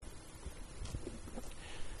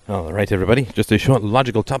All right, everybody, just a short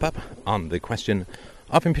logical top-up on the question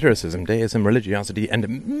of empiricism, deism, religiosity,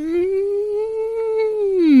 and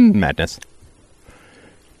madness.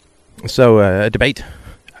 So, a debate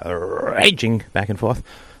raging back and forth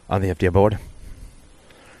on the FDR board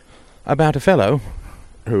about a fellow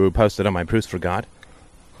who posted on my Proofs for God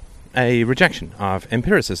a rejection of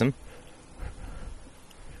empiricism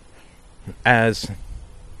as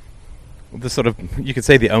the sort of, you could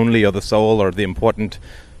say, the only or the sole or the important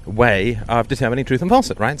way of determining truth and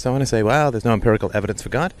falsehood, right? So when I say, well, there's no empirical evidence for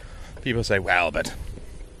God, people say, well, but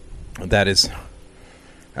that is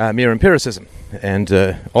mere empiricism,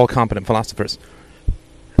 and all competent philosophers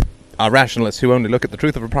are rationalists who only look at the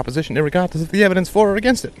truth of a proposition irregardless of the evidence for or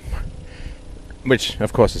against it, which,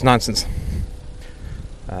 of course, is nonsense.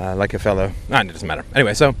 Like a fellow... it doesn't matter.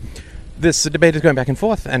 Anyway, so this debate is going back and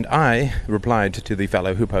forth, and I replied to the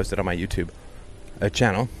fellow who posted on my YouTube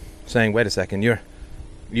channel saying, wait a second, you're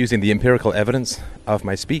using the empirical evidence of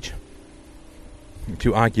my speech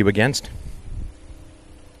to argue against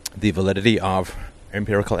the validity of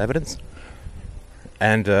empirical evidence.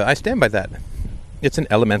 And I stand by that. It's an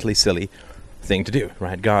elementally silly thing to do,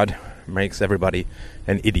 right? God makes everybody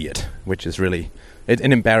an idiot, which is really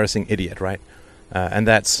an embarrassing idiot, right? And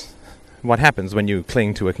that's what happens when you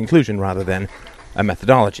cling to a conclusion rather than a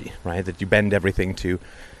methodology, right? That you bend everything to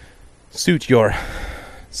suit your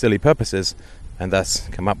silly purposes and thus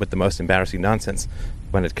come up with the most embarrassing nonsense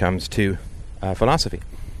when it comes to philosophy.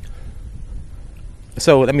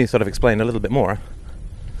 So let me sort of explain a little bit more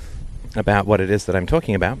about what it is that I'm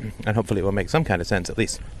talking about, and hopefully it will make some kind of sense at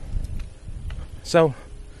least. So,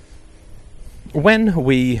 when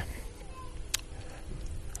we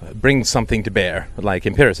bring something to bear, like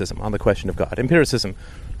empiricism, on the question of God, empiricism,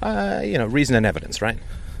 reason and evidence, right?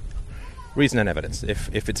 Reason and evidence. If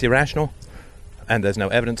it's irrational and there's no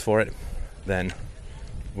evidence for it, then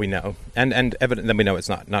we know, and then we know it's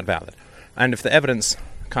not valid. And if the evidence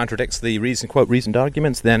contradicts the reasoned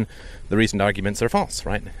arguments, then the reasoned arguments are false,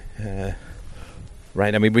 right?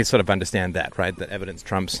 Right? I mean, we sort of understand that, right? That evidence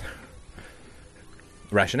trumps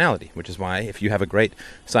rationality, which is why if you have a great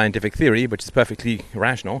scientific theory, which is perfectly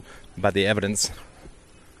rational, but the evidence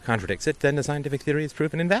contradicts it, then the scientific theory is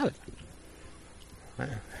proven invalid.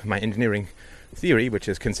 My engineering theory, which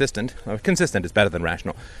is consistent is better than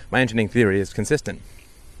rational. My engineering theory is consistent.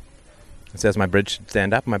 It says my bridge should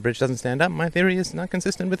stand up, my bridge doesn't stand up. My theory is not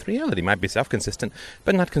consistent with reality. Might be self-consistent,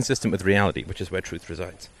 but not consistent with reality, which is where truth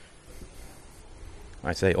resides.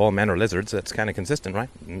 I say all men are lizards, that's kind of consistent, right?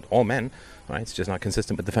 And all men, right? It's just not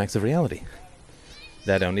consistent with the facts of reality.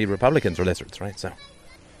 That only Republicans are lizards, right?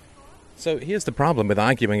 So here's the problem with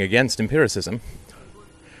arguing against empiricism,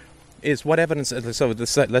 is what evidence...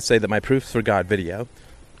 let's say that my Proofs for God video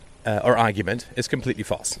or argument is completely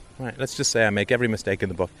false. Right? Let's just say I make every mistake in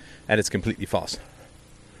the book and it's completely false.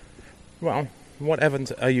 Well, what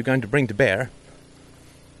evidence are you going to bring to bear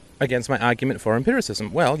against my argument for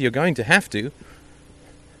empiricism? Well, you're going to have to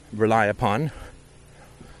rely upon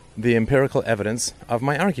the empirical evidence of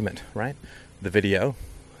my argument, right? The video,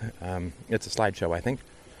 it's a slideshow, I think.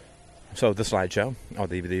 So the slideshow, or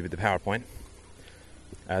the PowerPoint,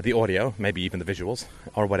 the audio, maybe even the visuals,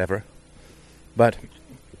 or whatever. But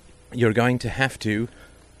you're going to have to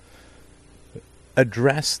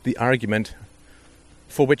address the argument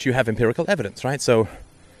for which you have empirical evidence, right? So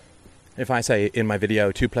if I say in my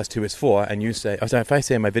video 2 plus 2 is 4, and you say, if I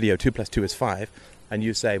say in my video 2 plus 2 is 5, and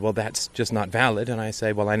you say, well, that's just not valid, and I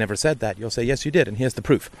say, well, I never said that, you'll say, yes, you did, and here's the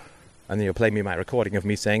proof. And then you'll play me my recording of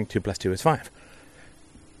me saying 2 plus 2 is 5.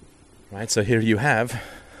 Right? So here you have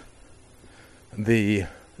the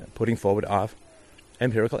putting forward of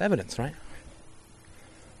empirical evidence, right?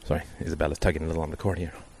 Sorry, Isabella's tugging a little on the cord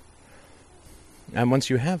here. And once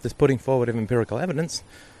you have this putting forward of empirical evidence,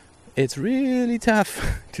 it's really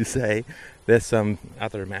tough to say there's some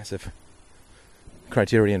other massive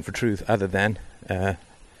criterion for truth other than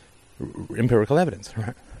empirical evidence,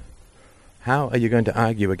 right? How are you going to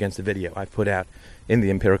argue against a video I've put out in the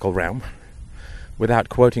empirical realm without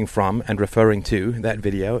quoting from and referring to that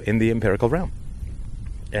video in the empirical realm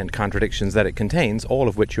and contradictions that it contains, all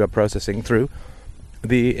of which you are processing through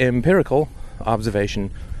the empirical observation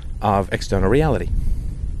of external reality?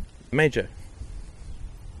 Major.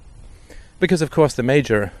 Because, of course, the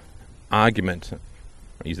major argument,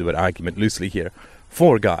 I use the word argument loosely here,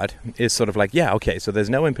 for God is sort of like, yeah, okay, so there's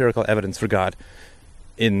no empirical evidence for God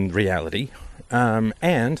in reality,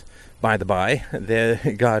 and, by the by,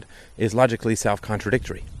 God is logically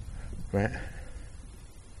self-contradictory, right?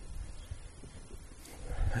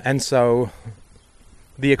 And so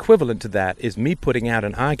the equivalent to that is me putting out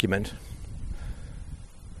an argument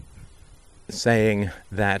saying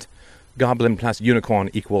that goblin plus unicorn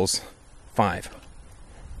equals 5.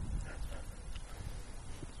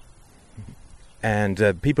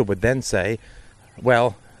 And people would then say,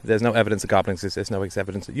 well, there's no evidence that goblins exist, there's no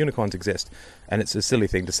evidence that unicorns exist, and it's a silly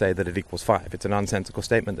thing to say that it equals 5. It's a nonsensical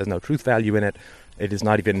statement, there's no truth value in it, it is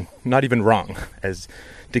not even wrong, as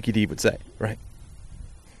Dickie D would say, right?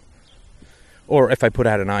 Or if I put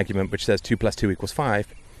out an argument which says 2 plus 2 equals 5,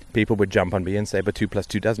 people would jump on me and say, but 2 plus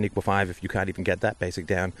 2 doesn't equal 5 if you can't even get that basic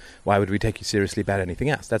down. Why would we take you seriously about anything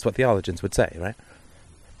else? That's what theologians would say, right?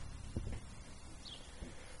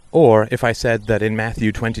 Or if I said that in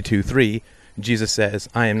Matthew 22:3, Jesus says,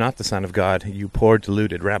 I am not the Son of God, you poor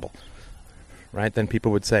deluded rabble. Right? Then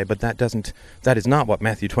people would say, but that is not what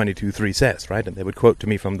Matthew 22:3 says, right? And they would quote to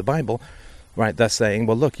me from the Bible, right, thus saying,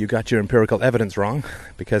 well, look, you got your empirical evidence wrong,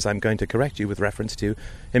 because I'm going to correct you with reference to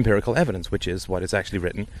empirical evidence, which is what is actually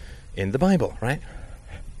written in the Bible, right?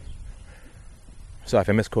 So if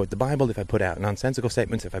I misquote the Bible, if I put out nonsensical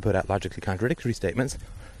statements, if I put out logically contradictory statements,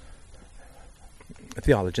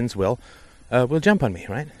 theologians will jump on me,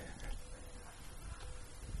 right?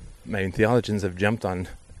 I mean, theologians have jumped on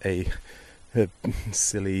a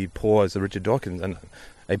silly pause that Richard Dawkins,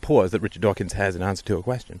 a pause that Richard Dawkins has in answer to a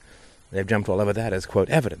question. They've jumped all over that as, quote,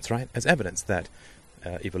 evidence, right? As evidence that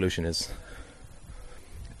evolution is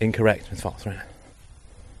incorrect, it's false, right?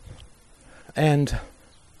 And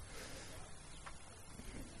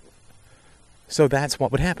so that's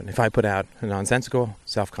what would happen. If I put out a nonsensical,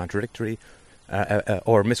 self-contradictory,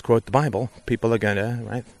 or misquote the Bible, people are going to,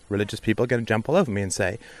 right, religious people are going to jump all over me and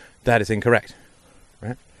say, that is incorrect,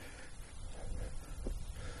 right?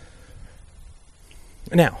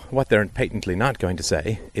 Now, what they're patently not going to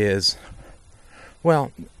say is,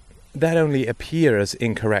 well, that only appears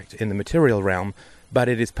incorrect in the material realm, but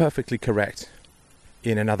it is perfectly correct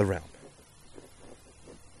in another realm,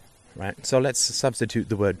 right? So let's substitute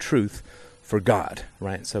the word truth for God,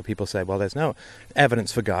 right? So people say, well, there's no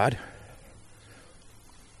evidence for God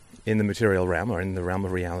in the material realm or in the realm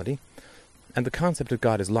of reality, and the concept of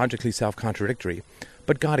God is logically self-contradictory,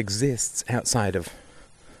 but God exists outside of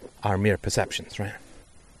our mere perceptions, right?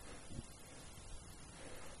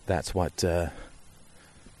 That's what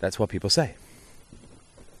people say.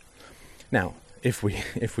 Now, if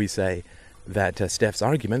we say that Steph's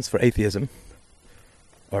arguments for atheism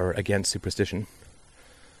or against superstition,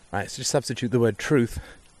 right, let's just substitute the word truth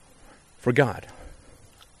for God.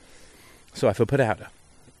 So if I put out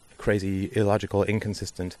crazy, illogical,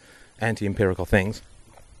 inconsistent, anti-empirical things,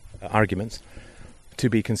 arguments, to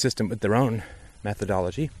be consistent with their own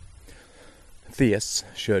methodology, theists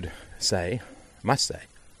must say,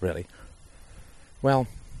 really, well,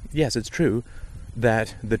 yes, it's true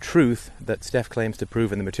that the truth that Steph claims to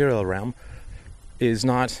prove in the material realm is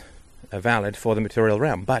not valid for the material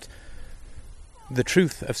realm, but the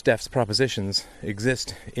truth of Steph's propositions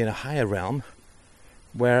exist in a higher realm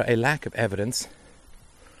where a lack of evidence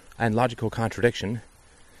and logical contradiction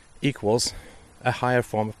equals a higher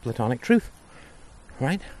form of Platonic truth,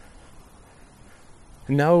 right?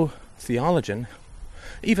 No theologian,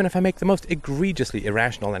 even if I make the most egregiously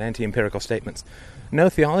irrational and anti-empirical statements, no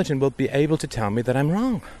theologian will be able to tell me that I'm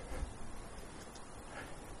wrong.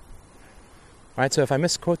 Right, so if I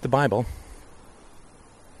misquote the Bible,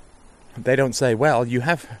 they don't say, well,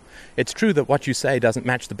 it's true that what you say doesn't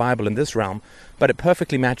match the Bible in this realm, but it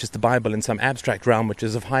perfectly matches the Bible in some abstract realm which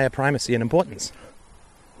is of higher primacy and importance,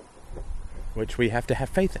 which we have to have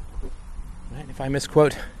faith in. Right? If I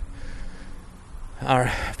misquote our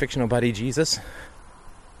fictional buddy Jesus,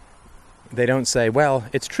 they don't say, well,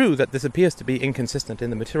 it's true that this appears to be inconsistent in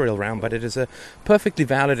the material realm, but it is a perfectly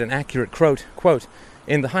valid and accurate quote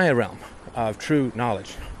in the higher realm of true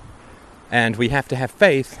knowledge. And we have to have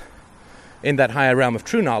faith in that higher realm of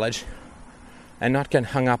true knowledge and not get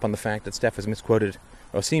hung up on the fact that Steph has misquoted,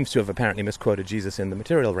 or seems to have apparently misquoted Jesus in the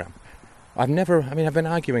material realm. I've been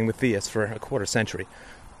arguing with theists for a quarter century,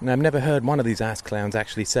 and I've never heard one of these ass clowns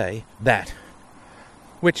actually say that,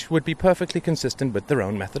 which would be perfectly consistent with their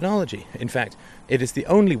own methodology. In fact, it is the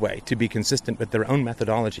only way to be consistent with their own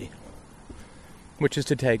methodology, which is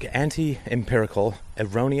to take anti-empirical,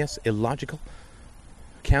 erroneous, illogical,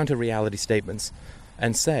 counter-reality statements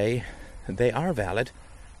and say they are valid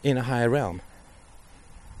in a higher realm.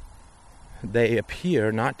 They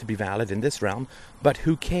appear not to be valid in this realm, but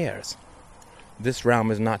who cares? This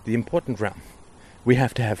realm is not the important realm. We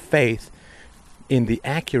have to have faith in the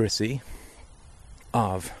accuracy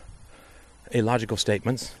of illogical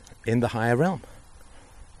statements in the higher realm.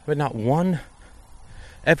 But not one,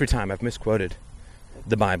 every time I've misquoted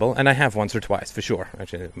the Bible, and I have once or twice, for sure,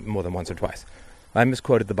 actually more than once or twice, I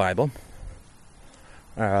misquoted the Bible,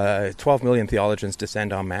 12 million theologians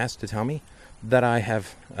descend en masse to tell me that I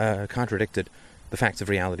have contradicted the facts of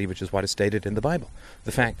reality, which is what is stated in the Bible.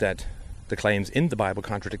 The fact that the claims in the Bible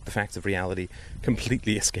contradict the facts of reality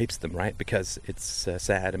completely escapes them, right? Because it's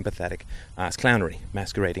sad and pathetic as clownery,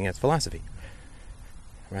 masquerading as philosophy,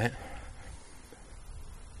 right?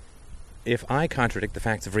 If I contradict the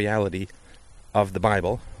facts of reality of the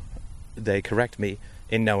Bible, they correct me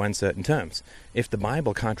in no uncertain terms. If the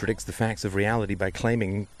Bible contradicts the facts of reality by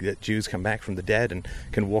claiming that Jews come back from the dead and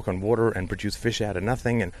can walk on water and produce fish out of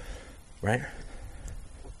nothing, and right,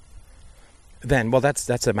 then, well,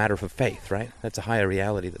 that's a matter of faith, right? That's a higher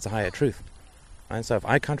reality, that's a higher truth. And so if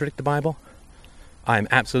I contradict the Bible, I'm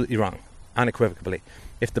absolutely wrong, unequivocally.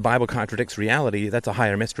 If the Bible contradicts reality, that's a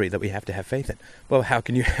higher mystery that we have to have faith in. Well, how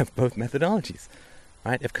can you have both methodologies,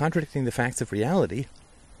 right? If contradicting the facts of reality,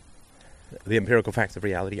 the empirical facts of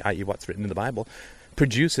reality, i.e. what's written in the Bible,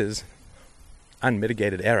 produces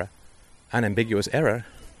unmitigated error, unambiguous error,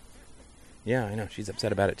 yeah, I know, she's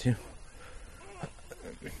upset about it too.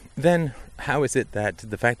 Then how is it that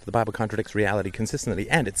the fact that the Bible contradicts reality consistently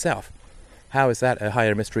and itself, how is that a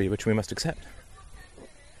higher mystery which we must accept?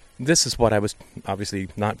 This is what I was obviously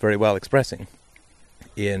not very well expressing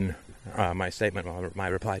in my statement, or my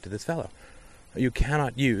reply to this fellow. You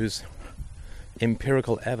cannot use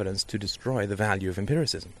empirical evidence to destroy the value of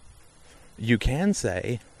empiricism. You can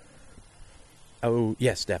say, oh,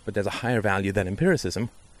 yes, Steph, but there's a higher value than empiricism.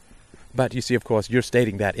 But you see, of course, you're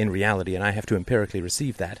stating that in reality, and I have to empirically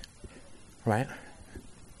receive that, right?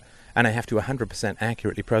 And I have to 100%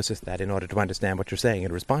 accurately process that in order to understand what you're saying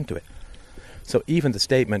and respond to it. So even the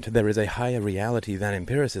statement, there is a higher reality than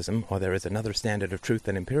empiricism, or there is another standard of truth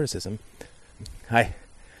than empiricism,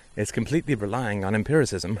 is completely relying on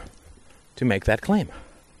empiricism to make that claim.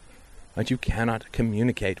 But you cannot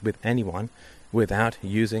communicate with anyone without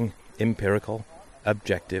using empirical,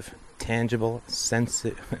 objective, tangible,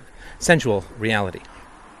 sensual reality,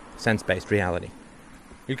 sense-based reality.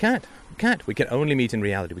 You can't. We can only meet in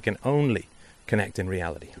reality. We can only connect in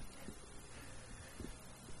reality.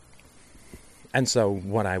 And so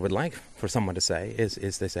what I would like for someone to say is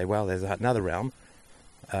they say, well, there's another realm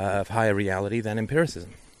of higher reality than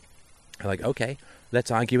empiricism. I'm like, okay,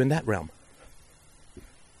 let's argue in that realm.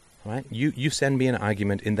 Right? You send me an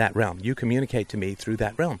argument in that realm. You communicate to me through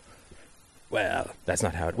that realm. Well, that's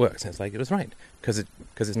not how it works. It's like, it was right, because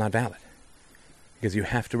it's not valid. Because you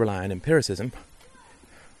have to rely on empiricism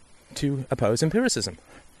to oppose empiricism.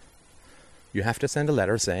 You have to send a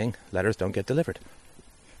letter saying letters don't get delivered.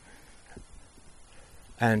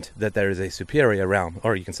 And that there is a superior realm,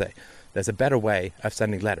 or you can say there's a better way of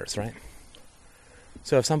sending letters, right?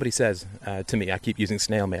 So if somebody says to me, I keep using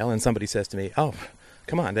snail mail, and somebody says to me, oh,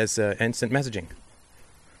 come on, there's instant messaging.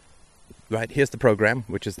 Right, here's the program,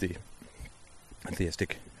 which is the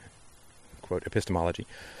theistic, quote, epistemology.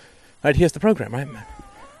 Right, here's the program, right?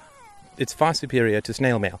 It's far superior to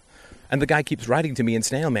snail mail. And the guy keeps writing to me in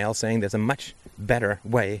snail mail saying there's a much better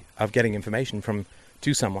way of getting information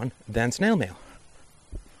to someone than snail mail.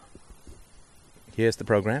 Here's the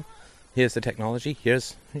program. Here's the technology.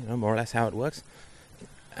 Here's, more or less how it works.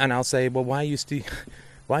 And I'll say, well, why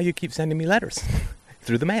you keep sending me letters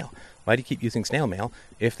through the mail? Why do you keep using snail mail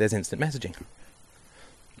if there's instant messaging?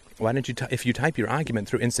 Why don't you, if you type your argument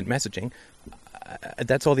through instant messaging,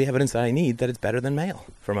 that's all the evidence that I need that it's better than mail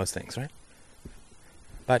for most things, right?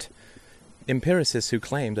 But empiricists who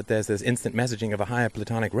claim that there's this instant messaging of a higher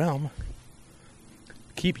Platonic realm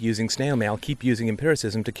keep using snail mail, keep using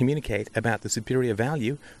empiricism to communicate about the superior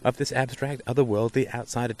value of this abstract, otherworldly,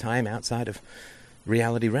 outside of time, outside of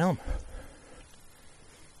reality realm.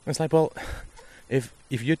 It's like, well, if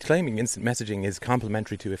you're claiming instant messaging is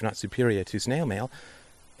complementary to, if not superior to, snail mail,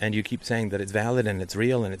 and you keep saying that it's valid and it's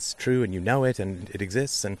real and it's true and you know it and it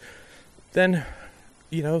exists, and then,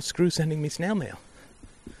 screw sending me snail mail.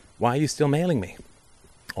 Why are you still mailing me?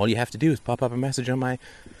 All you have to do is pop up a message on my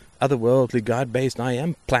otherworldly, God-based I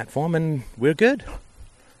am platform, and we're good.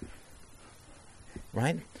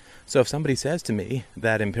 Right? So if somebody says to me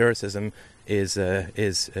that empiricism is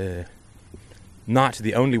not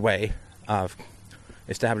the only way of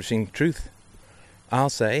establishing truth, I'll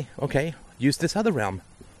say, okay, use this other realm.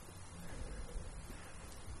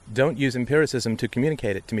 Don't use empiricism to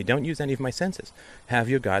communicate it to me. Don't use any of my senses. Have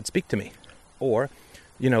your God speak to me. Or,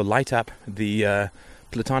 light up the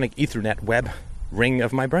Platonic Ethernet web ring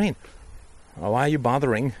of my brain. Why are you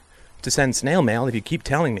bothering to send snail mail if you keep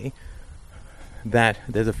telling me that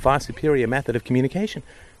there's a far superior method of communication?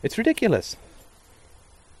 It's ridiculous.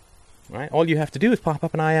 Right? All you have to do is pop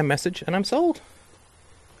up an IM message and I'm sold.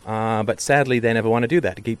 But sadly, they never want to do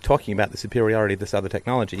that. They keep talking about the superiority of this other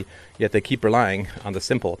technology, yet they keep relying on the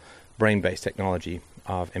simple brain-based technology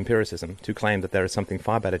of empiricism to claim that there is something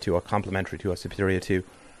far better to or complementary to or superior to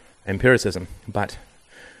empiricism. But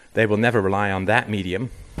they will never rely on that medium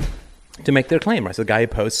to make their claim. Right? So the guy who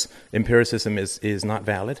posts empiricism is not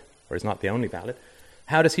valid, or is not the only valid.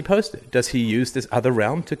 How does he post it? Does he use this other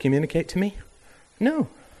realm to communicate to me? No.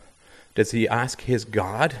 Does he ask his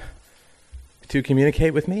God to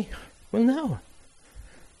communicate with me? Well, no.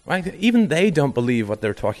 Right? Even they don't believe what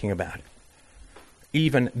they're talking about.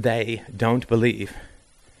 Even they don't believe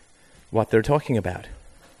what they're talking about.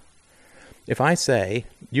 If I say,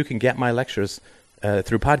 you can get my lectures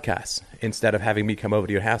through podcasts, instead of having me come over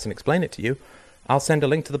to your house and explain it to you, I'll send a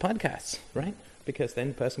link to the podcasts, right? Because then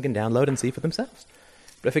the person can download and see for themselves.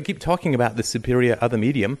 But if I keep talking about this superior other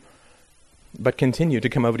medium, but continue to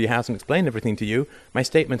come over to your house and explain everything to you, my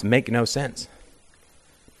statements make no sense.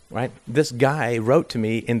 Right? This guy wrote to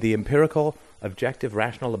me in the empirical, objective,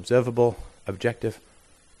 rational, observable, objective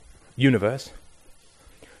universe,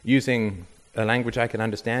 using a language I can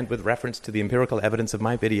understand with reference to the empirical evidence of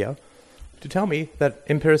my video, to tell me that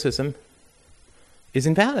empiricism is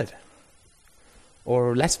invalid,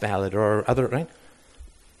 or less valid, or other, right?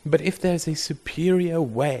 But if there's a superior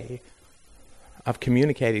way of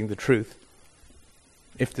communicating the truth,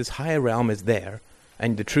 if this higher realm is there,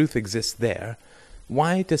 and the truth exists there,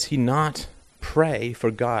 why does he not pray for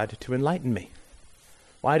God to enlighten me?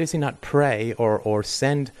 Why does he not pray or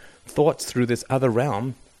send thoughts through this other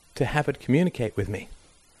realm to have it communicate with me?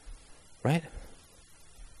 Right?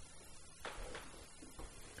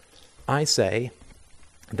 I say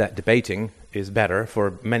that debating is better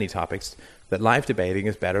for many topics, that live debating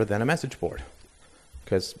is better than a message board.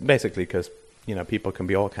 Because people can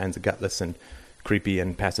be all kinds of gutless and creepy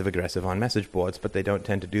and passive-aggressive on message boards, but they don't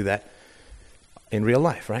tend to do that in real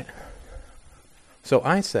life, right? So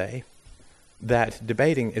I say that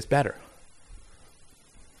debating is better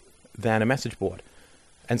than a message board.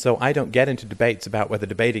 And so I don't get into debates about whether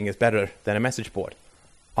debating is better than a message board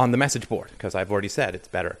on the message board, because I've already said it's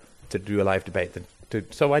better to do a live debate than to...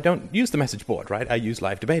 So I don't use the message board, right? I use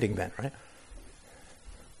live debating then, right?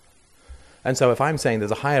 And so if I'm saying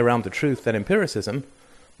there's a higher realm to truth than empiricism,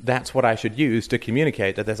 that's what I should use to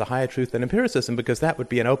communicate that there's a higher truth than empiricism, because that would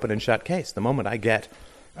be an open and shut case. The moment I get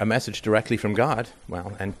a message directly from God,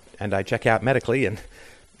 well, and I check out medically, and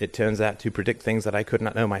it turns out to predict things that I could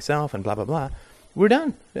not know myself, and blah, blah, blah, we're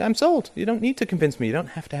done. I'm sold. You don't need to convince me. You don't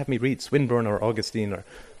have to have me read Swinburne or Augustine or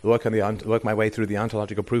work my way through the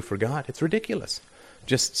ontological proof for God. It's ridiculous.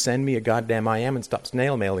 Just send me a goddamn I am and stop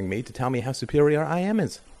snail mailing me to tell me how superior I am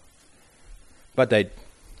is. But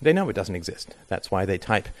they know it doesn't exist. That's why they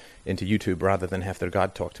type into YouTube rather than have their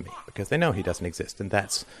God talk to me, because they know he doesn't exist. And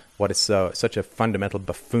that's what is such a fundamental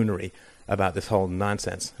buffoonery about this whole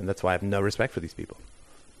nonsense. And that's why I have no respect for these people.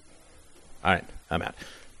 All right, I'm out.